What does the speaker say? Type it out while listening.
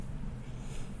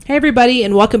Hey everybody,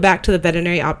 and welcome back to the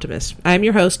Veterinary Optimist. I am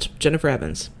your host, Jennifer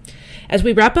Evans. As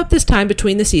we wrap up this time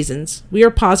between the seasons, we are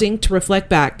pausing to reflect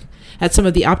back at some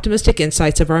of the optimistic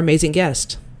insights of our amazing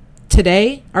guest.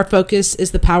 Today, our focus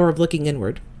is the power of looking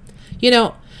inward. You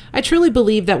know, I truly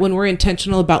believe that when we're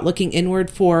intentional about looking inward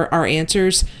for our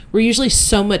answers, we're usually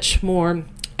so much more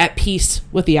at peace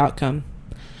with the outcome.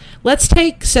 Let's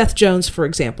take Seth Jones, for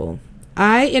example.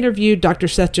 I interviewed Dr.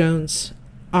 Seth Jones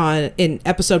in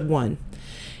episode 1.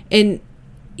 And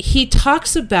he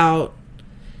talks about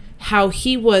how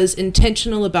he was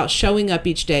intentional about showing up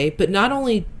each day, but not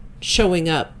only showing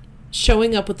up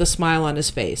with a smile on his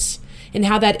face, and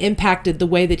how that impacted the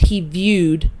way that he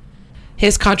viewed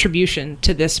his contribution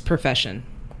to this profession.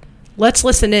 Let's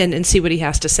listen in and see what he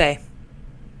has to say.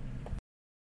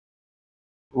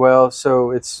 Well,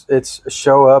 so it's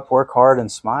show up, work hard,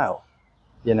 and smile,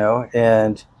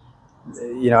 and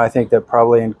I think that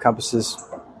probably encompasses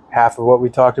half of what we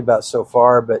talked about so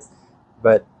far, but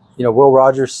Will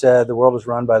Rogers said the world is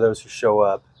run by those who show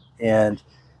up, and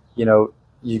you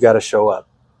got to show up,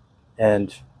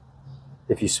 and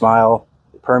if you smile,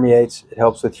 it permeates. It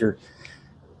helps with your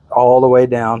all the way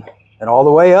down and all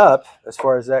the way up as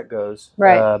far as that goes.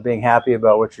 Right. Being happy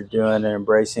about what you're doing and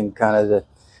embracing kind of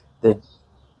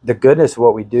the goodness of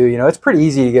what we do. It's pretty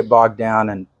easy to get bogged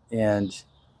down and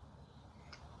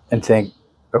think,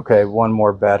 okay, one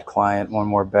more bad client, one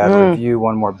more bad review,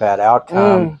 one more bad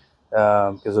outcome,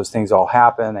 because those things all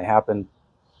happen. They happen,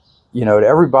 to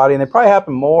everybody, and they probably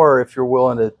happen more if you're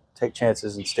willing to take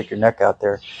chances and stick your neck out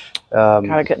there.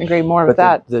 I couldn't agree more with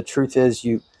that. The truth is,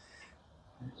 you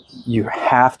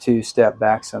have to step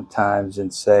back sometimes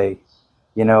and say,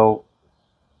 in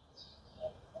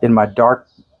my dark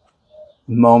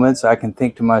moments, I can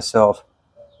think to myself,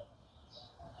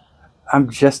 I'm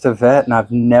just a vet, and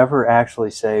I've never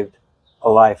actually saved a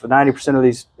life. 90% of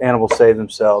these animals save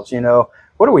themselves.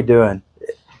 What are we doing?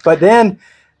 But then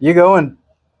you go and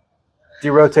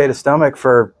you rotate a stomach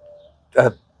for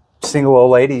a single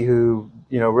old lady who,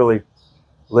 really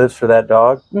lives for that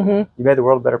dog. Mm-hmm. You made the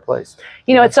world a better place.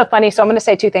 It's so funny. So I'm going to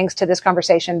say two things to this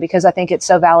conversation because I think it's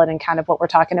so valid and kind of what we're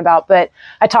talking about. But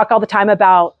I talk all the time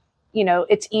about,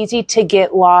 it's easy to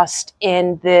get lost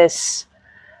in this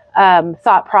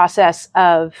thought process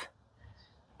of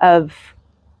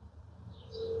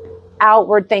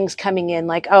outward things coming in,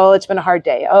 like, oh, it's been a hard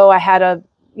day. Oh, I had a,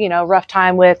 rough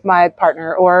time with my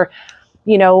partner. Or,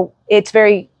 it's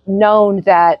very known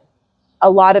that a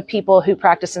lot of people who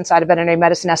practice inside of veterinary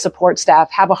medicine as support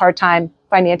staff have a hard time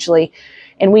financially.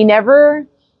 And we never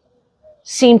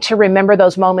seem to remember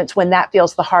those moments when that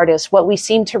feels the hardest. What we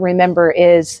seem to remember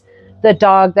is the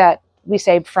dog that we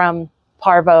saved from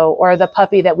parvo, or the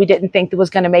puppy that we didn't think that was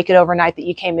going to make it overnight, that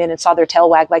you came in and saw their tail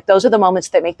wag. Like, those are the moments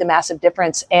that make the massive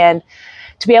difference. And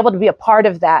to be able to be a part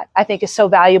of that, I think, is so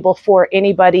valuable for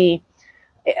anybody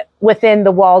within the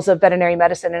walls of veterinary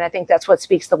medicine. And I think that's what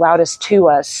speaks the loudest to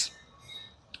us,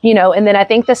 and then I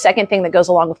think the second thing that goes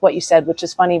along with what you said, which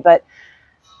is funny, but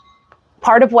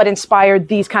part of what inspired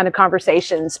these kind of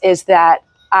conversations is that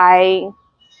I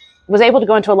was able to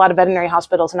go into a lot of veterinary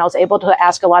hospitals, and I was able to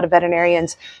ask a lot of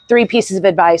veterinarians 3 pieces of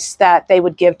advice that they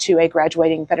would give to a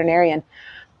graduating veterinarian.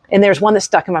 And there's one that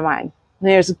stuck in my mind.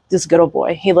 There's this good old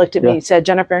boy. He looked at me, he said,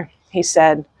 Jennifer, he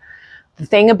said, the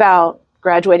thing about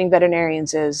graduating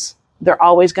veterinarians is they're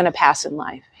always going to pass in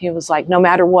life. He was like, no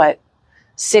matter what,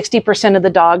 60% of the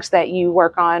dogs that you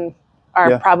work on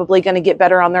are probably going to get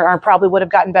better on their own, probably would have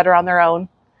gotten better on their own.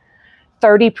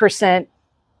 30%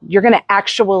 you're going to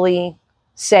actually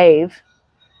save,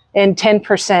 and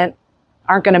 10%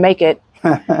 aren't going to make it.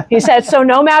 He said, so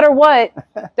no matter what,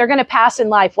 they're going to pass in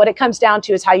life. What it comes down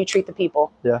to is how you treat the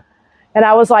people. Yeah. And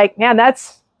I was like, man,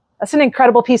 that's an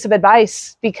incredible piece of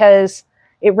advice, because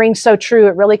it rings so true.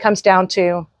 It really comes down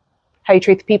to how you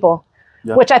treat the people,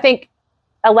 which I think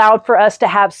allowed for us to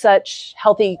have such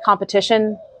healthy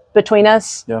competition between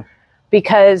us,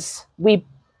 because we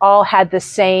all had the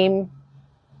same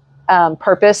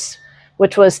purpose,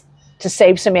 which was to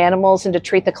save some animals and to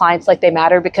treat the clients like they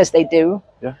matter, because they do.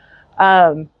 Yeah.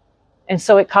 And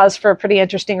so it caused for a pretty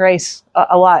interesting race,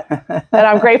 a lot. And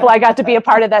I'm grateful I got to be a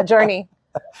part of that journey.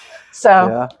 So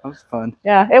yeah, it was fun.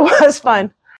 Yeah, it was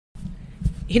fun.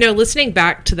 Listening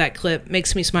back to that clip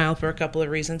makes me smile for a couple of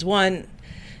reasons. One,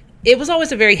 it was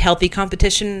always a very healthy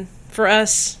competition for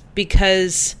us,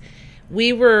 because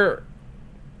we were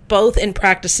both in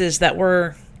practices that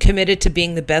were committed to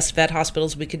being the best vet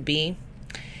hospitals we could be.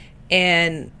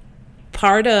 And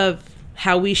part of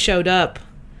how we showed up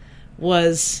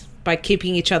was by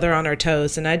keeping each other on our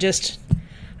toes. And I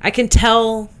can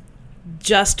tell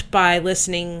just by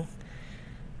listening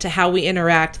to how we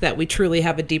interact that we truly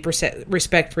have a deeper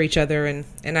respect for each other. And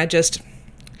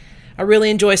I really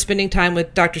enjoy spending time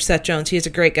with Dr. Seth Jones. He is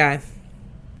a great guy.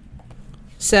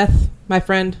 Seth, my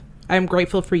friend, I'm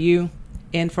grateful for you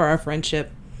and for our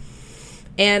friendship.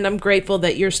 And I'm grateful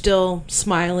that you're still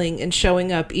smiling and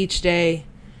showing up each day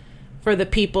for the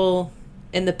people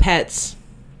and the pets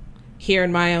here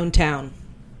in my own town.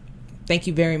 Thank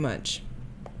you very much.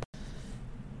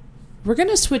 We're going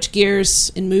to switch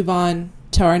gears and move on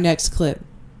to our next clip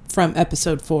from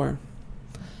episode 4.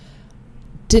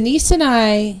 Denise and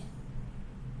I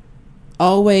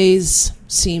always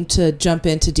seem to jump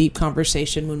into deep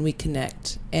conversation when we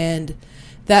connect, and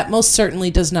that most certainly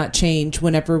does not change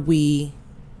whenever we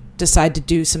decide to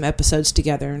do some episodes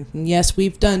together. And yes,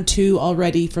 we've done 2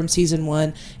 already from season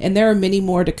 1, and there are many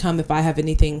more to come if I have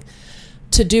anything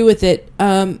to do with it.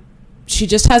 She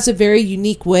just has a very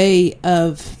unique way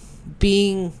of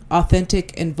being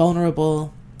authentic and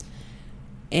vulnerable,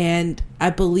 and I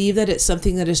believe that it's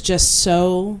something that is just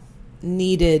so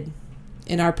needed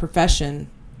in our profession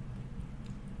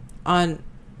on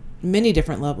many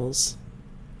different levels.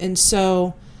 And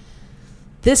so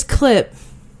this clip,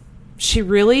 she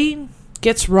really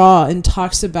gets raw and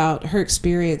talks about her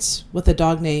experience with a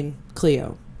dog named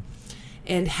Cleo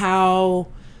and how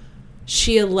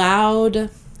she allowed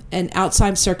an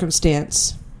outside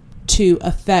circumstance to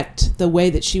affect the way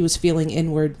that she was feeling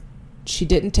inward. She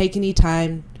didn't take any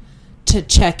time to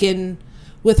check in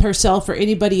with herself or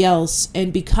anybody else,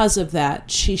 and because of that,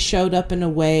 she showed up in a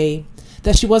way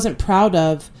that she wasn't proud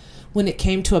of when it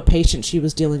came to a patient she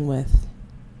was dealing with.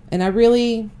 And I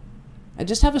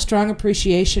just have a strong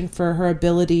appreciation for her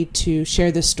ability to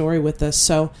share this story with us.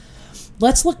 So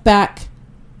let's look back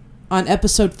on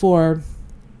episode 4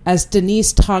 as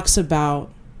Denise talks about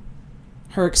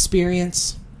her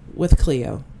experience with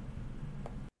Cleo.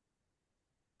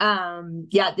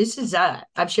 This is,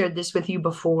 I've shared this with you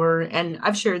before, and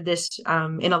I've shared this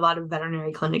in a lot of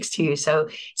veterinary clinics too. So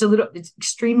it's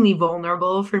extremely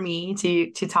vulnerable for me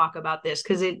to talk about this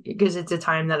because it's a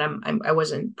time that I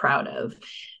wasn't proud of.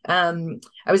 I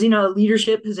was in a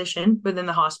leadership position within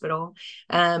the hospital,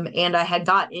 and I had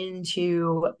got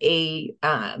into a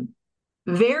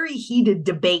very heated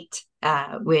debate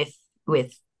with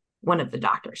one of the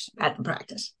doctors at the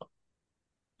practice,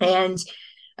 and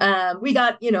we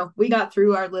got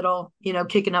through our little,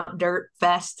 kicking up dirt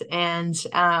fest. And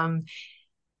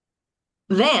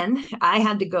then I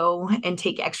had to go and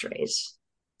take x-rays,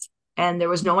 and there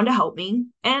was no one to help me.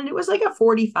 And it was like a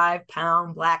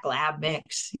 45-pound black lab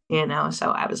mix,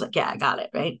 so I was like, yeah, I got it.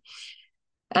 Right.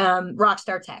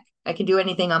 Rockstar tech. I can do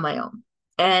anything on my own.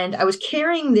 And I was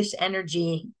carrying this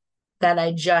energy that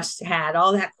I just had,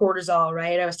 all that cortisol,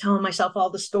 right? I was telling myself all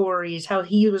the stories, how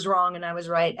he was wrong and I was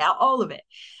right, all of it.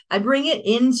 I bring it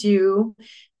into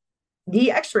the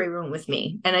x-ray room with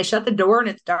me, and I shut the door, and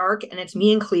it's dark, and it's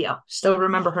me and Cleo. Still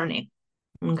remember her name.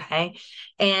 Okay.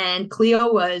 And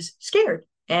Cleo was scared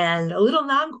and a little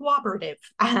non-cooperative.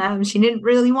 She didn't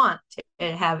really want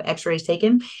to have x-rays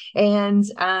taken. And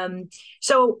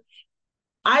so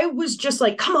I was just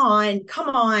like, come on,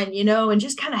 and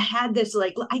just kind of had this,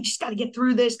 like, I just got to get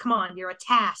through this. Come on, you're a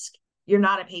task. You're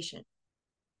not a patient.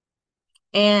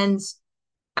 And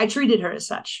I treated her as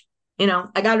such.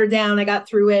 I got her down. I got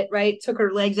through it, right? Took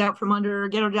her legs out from under her,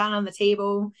 get her down on the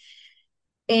table.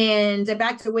 And I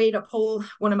backed away to pull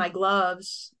one of my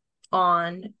gloves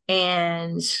on.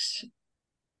 And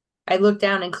I looked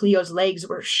down, and Cleo's legs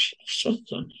were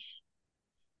shaking.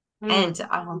 And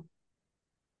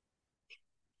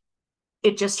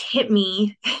it just hit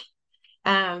me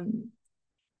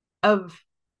of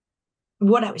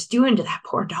what I was doing to that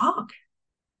poor dog.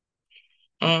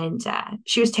 And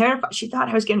she was terrified. She thought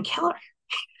I was going to kill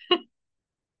her.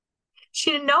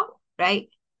 She didn't know, right?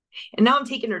 And now I'm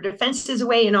taking her defenses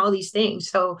away and all these things.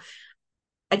 So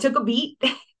I took a beat,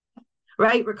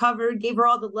 right? Recovered, gave her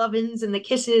all the love-ins and the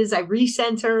kisses. I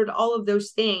re-centered, all of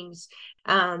those things.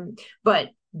 But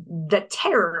the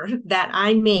terror that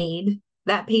I made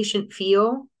that patient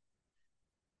feel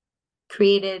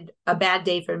created a bad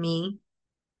day for me,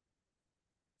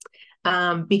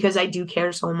 because I do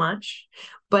care so much.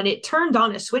 But it turned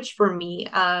on a switch for me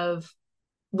of,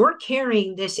 we're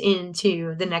carrying this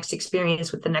into the next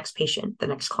experience with the next patient, the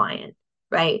next client,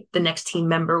 right? The next team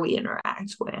member we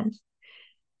interact with.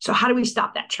 So how do we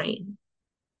stop that train?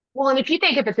 Well, and if you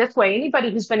think of it this way,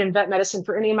 anybody who's been in vet medicine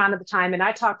for any amount of the time, and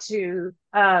I talk to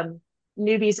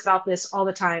newbies about this all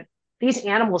the time, these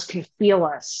animals can feel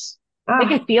us. They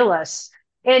can feel us.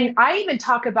 And I even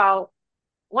talk about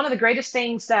one of the greatest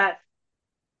things that,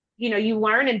 you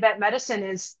learn in vet medicine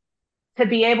is to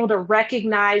be able to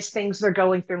recognize things they're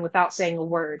going through without saying a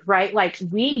word, right? Like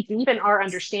we deepen our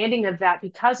understanding of that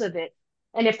because of it.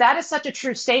 And if that is such a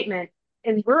true statement,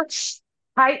 and we're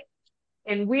tight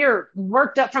and we're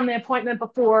worked up from the appointment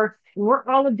before, and we're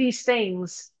all of these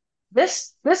things,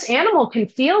 this animal can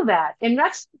feel that. And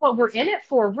that's what we're in it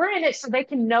for. We're in it so they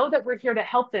can know that we're here to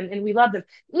help them and we love them.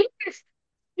 Even if,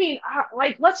 I mean,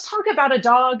 like, let's talk about a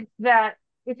dog that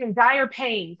is in dire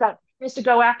pain, that wants to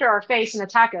go after our face and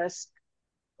attack us.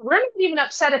 We're not even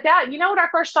upset at that. You know what our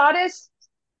first thought is?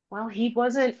 Well, he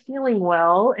wasn't feeling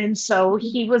well, and so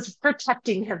he was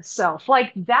protecting himself.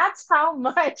 Like, that's how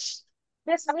much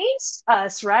this means to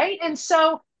us, right? And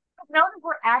so, now that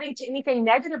we're adding to anything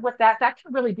negative with that, that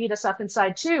can really beat us up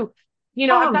inside too. You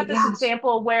know, I've Oh, got this yes.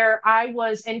 example where I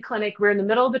was in clinic. We're in the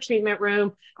middle of the treatment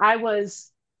room. I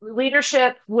was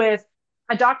leadership with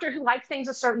a doctor who liked things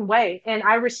a certain way, and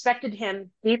I respected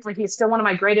him deeply. He's still one of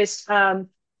my greatest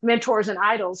mentors and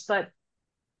idols, but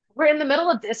we're in the middle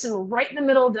of this and right in the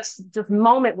middle of this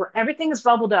moment where everything is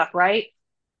bubbled up, right?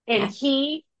 And Yeah.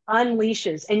 he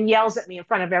unleashes and yells at me in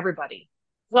front of everybody.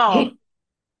 Well,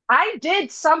 I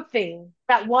did something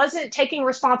that wasn't taking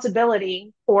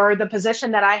responsibility for the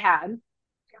position that I had.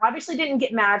 I obviously didn't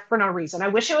get mad for no reason. I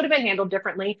wish it would have been handled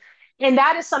differently. And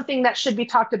that is something that should be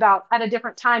talked about at a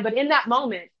different time. But in that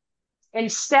moment,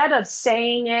 instead of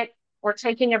saying it or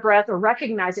taking a breath or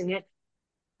recognizing it,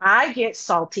 I get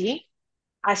salty.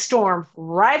 I storm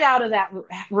right out of that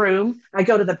room. I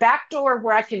go to the back door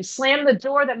where I can slam the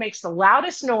door that makes the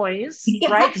loudest noise,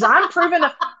 right? Because I'm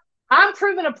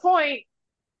proving a point.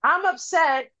 I'm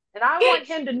upset and I want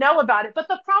him to know about it. But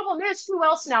the problem is, who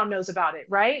else now knows about it,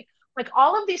 right? Like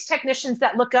all of these technicians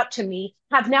that look up to me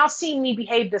have now seen me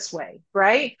behave this way,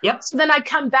 right? Yep. So then I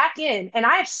come back in and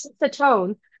I have set the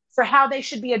tone for how they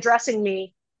should be addressing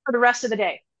me for the rest of the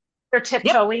day. They're Yep.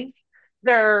 tiptoeing,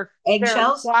 they're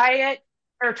Eggshells. quiet,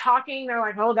 they're talking, they're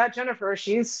like, oh, that Jennifer,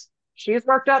 she's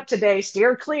worked up today,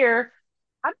 steer clear.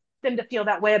 I want them to feel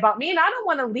that way about me, and I don't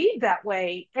want to leave that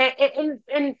way.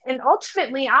 And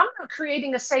ultimately, I'm not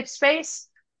creating a safe space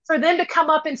for them to come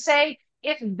up and say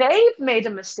if they've made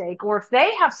a mistake or if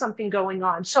they have something going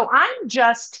on. So I'm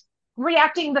just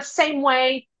reacting the same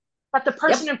way that the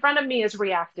person Yep. in front of me has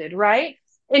reacted, right?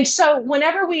 And so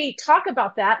whenever we talk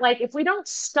about that, like if we don't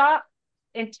stop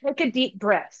and take a deep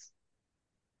breath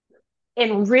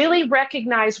and really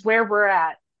recognize where we're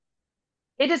at,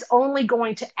 it is only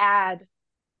going to add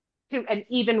to an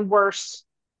even worse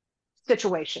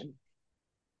situation.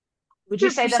 Would you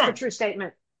say that's a 100%. true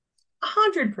statement?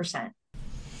 100%.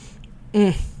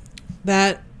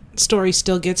 That story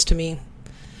still gets to me.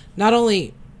 Not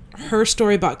only her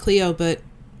story about Cleo, but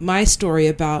my story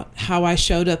about how I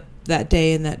showed up that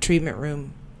day in that treatment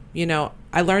room. You know,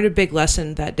 I learned a big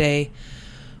lesson that day,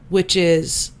 which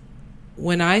is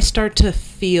when I start to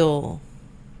feel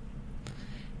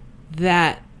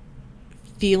that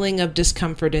feeling of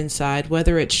discomfort inside,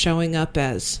 whether it's showing up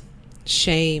as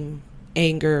shame,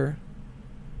 anger,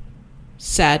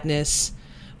 sadness,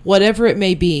 whatever it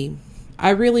may be, I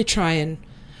really try and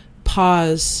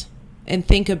pause and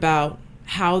think about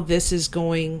how this is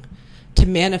going to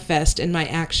manifest in my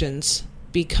actions,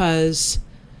 because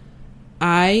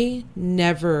I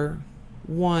never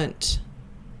want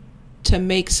to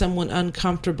make someone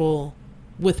uncomfortable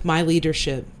with my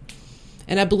leadership.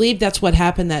 And I believe that's what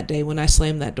happened that day when I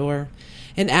slammed that door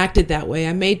and acted that way.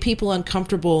 I made people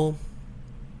uncomfortable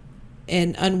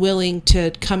and unwilling to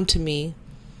come to me.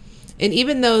 And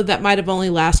even though that might have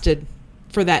only lasted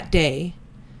for that day,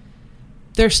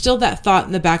 there's still that thought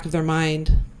in the back of their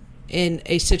mind in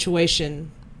a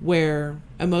situation where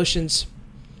emotions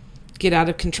get out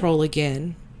of control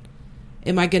again.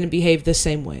 Am I going to behave the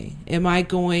same way? Am I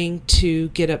going to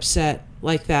get upset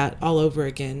like that all over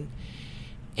again?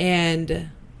 And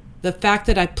the fact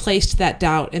that I placed that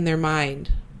doubt in their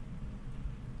mind,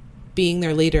 being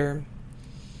their leader,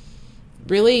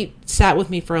 really sat with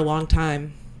me for a long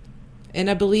time. And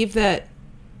I believe that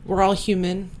we're all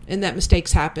human and that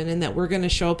mistakes happen and that we're going to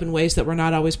show up in ways that we're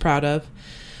not always proud of.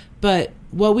 But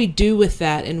what we do with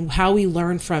that and how we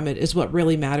learn from it is what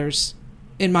really matters,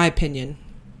 in my opinion.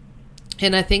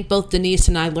 And I think both Denise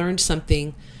and I learned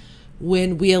something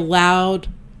when we allowed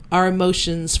our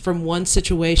emotions from one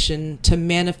situation to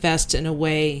manifest in a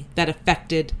way that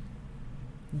affected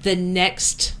the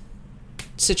next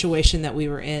situation that we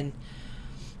were in.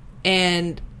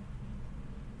 And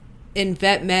in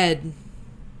vet med,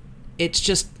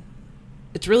 it's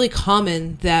really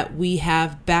common that we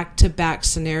have back-to-back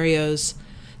scenarios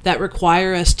that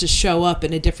require us to show up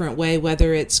in a different way,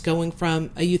 whether it's going from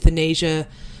a euthanasia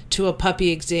to a puppy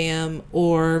exam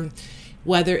or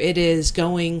whether it is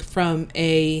going from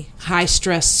a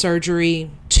high-stress surgery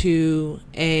to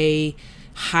a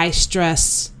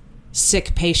high-stress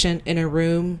sick patient in a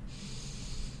room.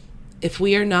 If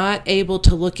we are not able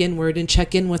to look inward and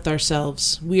check in with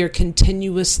ourselves, we are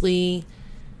continuously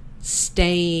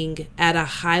staying at a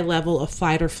high level of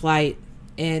fight or flight,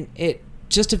 and it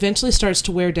just eventually starts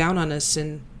to wear down on us.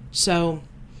 And so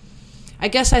I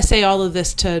guess I say all of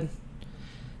this to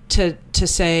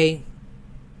say,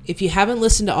 if you haven't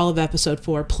listened to all of episode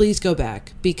 4, please go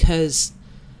back, because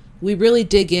we really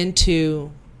dig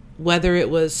into whether it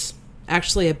was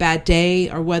actually a bad day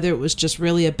or whether it was just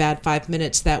really a bad 5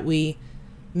 minutes that we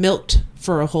milked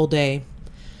for a whole day.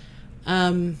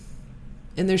 And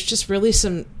there's just really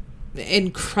some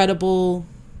incredible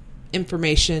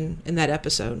information in that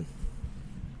episode.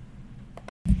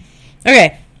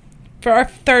 Okay, for our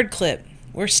third clip,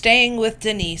 we're staying with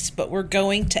Denise, but we're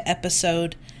going to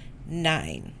episode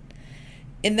 9.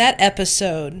 In that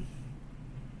episode,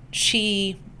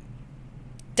 she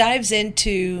dives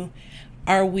into,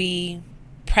 are we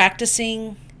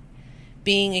practicing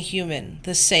being a human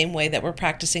the same way that we're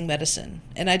practicing medicine?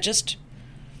 And I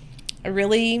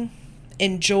really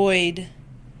enjoyed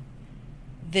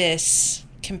this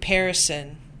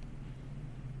comparison,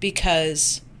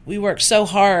 because we work so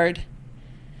hard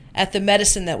at the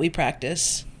medicine that we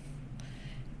practice,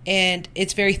 and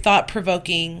it's very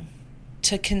thought-provoking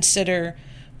to consider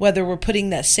whether we're putting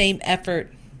that same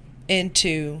effort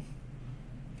into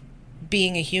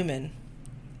being a human.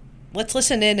 Let's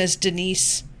listen in as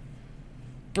Denise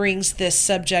brings this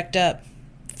subject up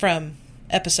from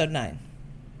episode 9.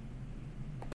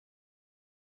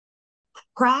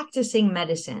 Practicing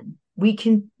medicine, we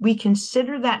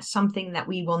consider that something that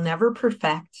we will never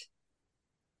perfect,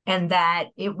 and that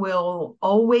it will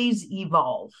always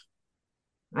evolve,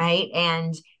 right?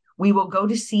 And we will go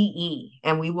to CE,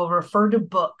 and we will refer to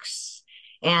books,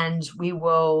 and we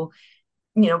will,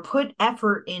 put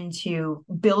effort into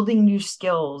building new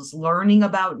skills, learning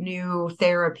about new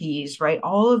therapies, right?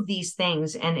 All of these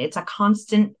things. And it's a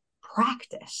constant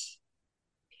practice.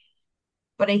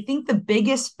 But I think the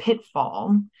biggest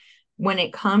pitfall when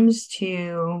it comes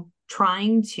to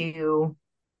trying to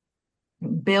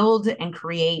build and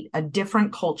create a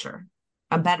different culture,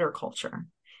 a better culture,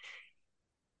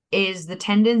 is the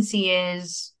tendency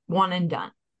is one and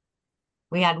done.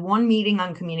 We had one meeting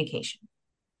on communication.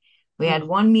 We had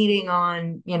one meeting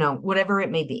on, whatever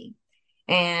it may be.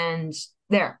 And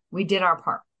there, we did our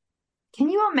part. Can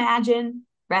you imagine,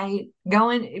 right?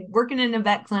 Working in a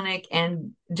vet clinic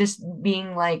and just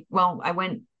being like, well, I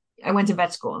went to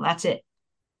vet school. That's it.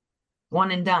 One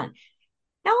and done.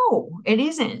 No, it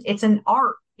isn't. It's an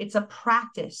art. It's a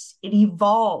practice. It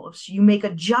evolves. You make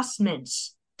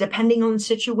adjustments depending on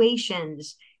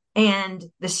situations, and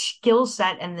the skill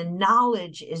set and the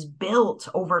knowledge is built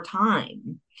over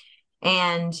time.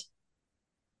 And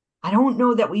I don't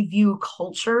know that we view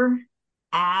culture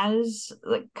as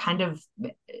like kind of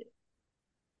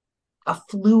a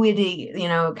fluidity,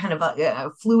 kind of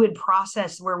a fluid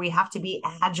process where we have to be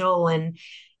agile and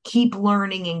keep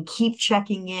learning and keep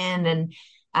checking in.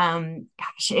 And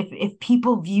if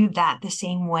people viewed that the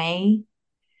same way,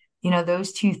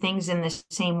 those two things in the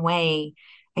same way,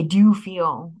 I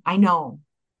know,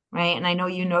 right? And I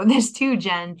know this too,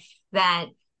 Jen, that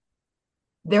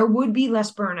there would be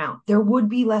less burnout. There would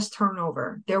be less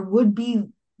turnover. There would be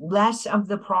less of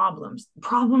the problems.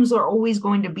 Problems are always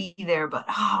going to be there, but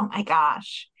oh my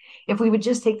gosh, if we would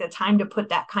just take the time to put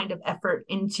that kind of effort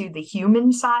into the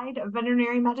human side of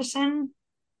veterinary medicine,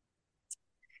 it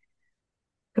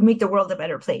could make the world a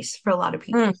better place for a lot of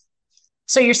people.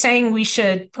 So you're saying we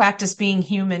should practice being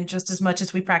human just as much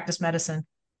as we practice medicine?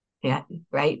 Yeah,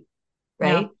 right.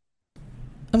 Yeah.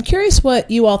 I'm curious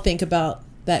what you all think about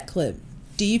that clip.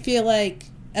 Do you feel like,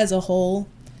 as a whole,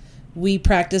 we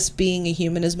practice being a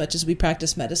human as much as we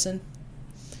practice medicine?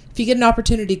 If you get an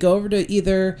opportunity, go over to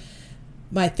either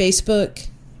my Facebook,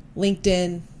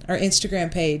 LinkedIn, or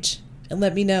Instagram page and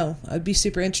let me know. I'd be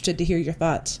super interested to hear your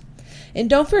thoughts. And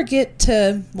don't forget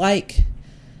to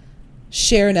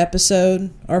share an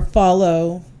episode or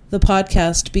follow the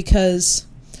podcast, because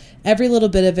every little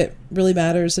bit of it really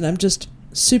matters. And I'm just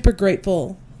super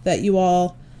grateful that you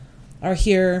all are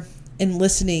here and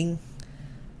listening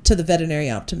to the Veterinary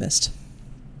Optimist.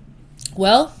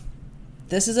 Well,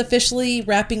 this is officially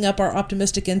wrapping up our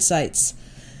optimistic insights.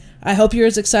 I hope you're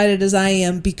as excited as I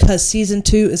am, because season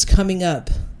 2 is coming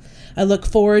up. I look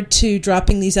forward to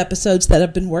dropping these episodes that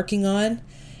I've been working on,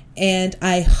 and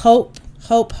I hope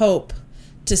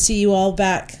to see you all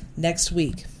back next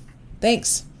week.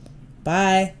 Thanks.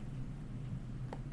 Bye.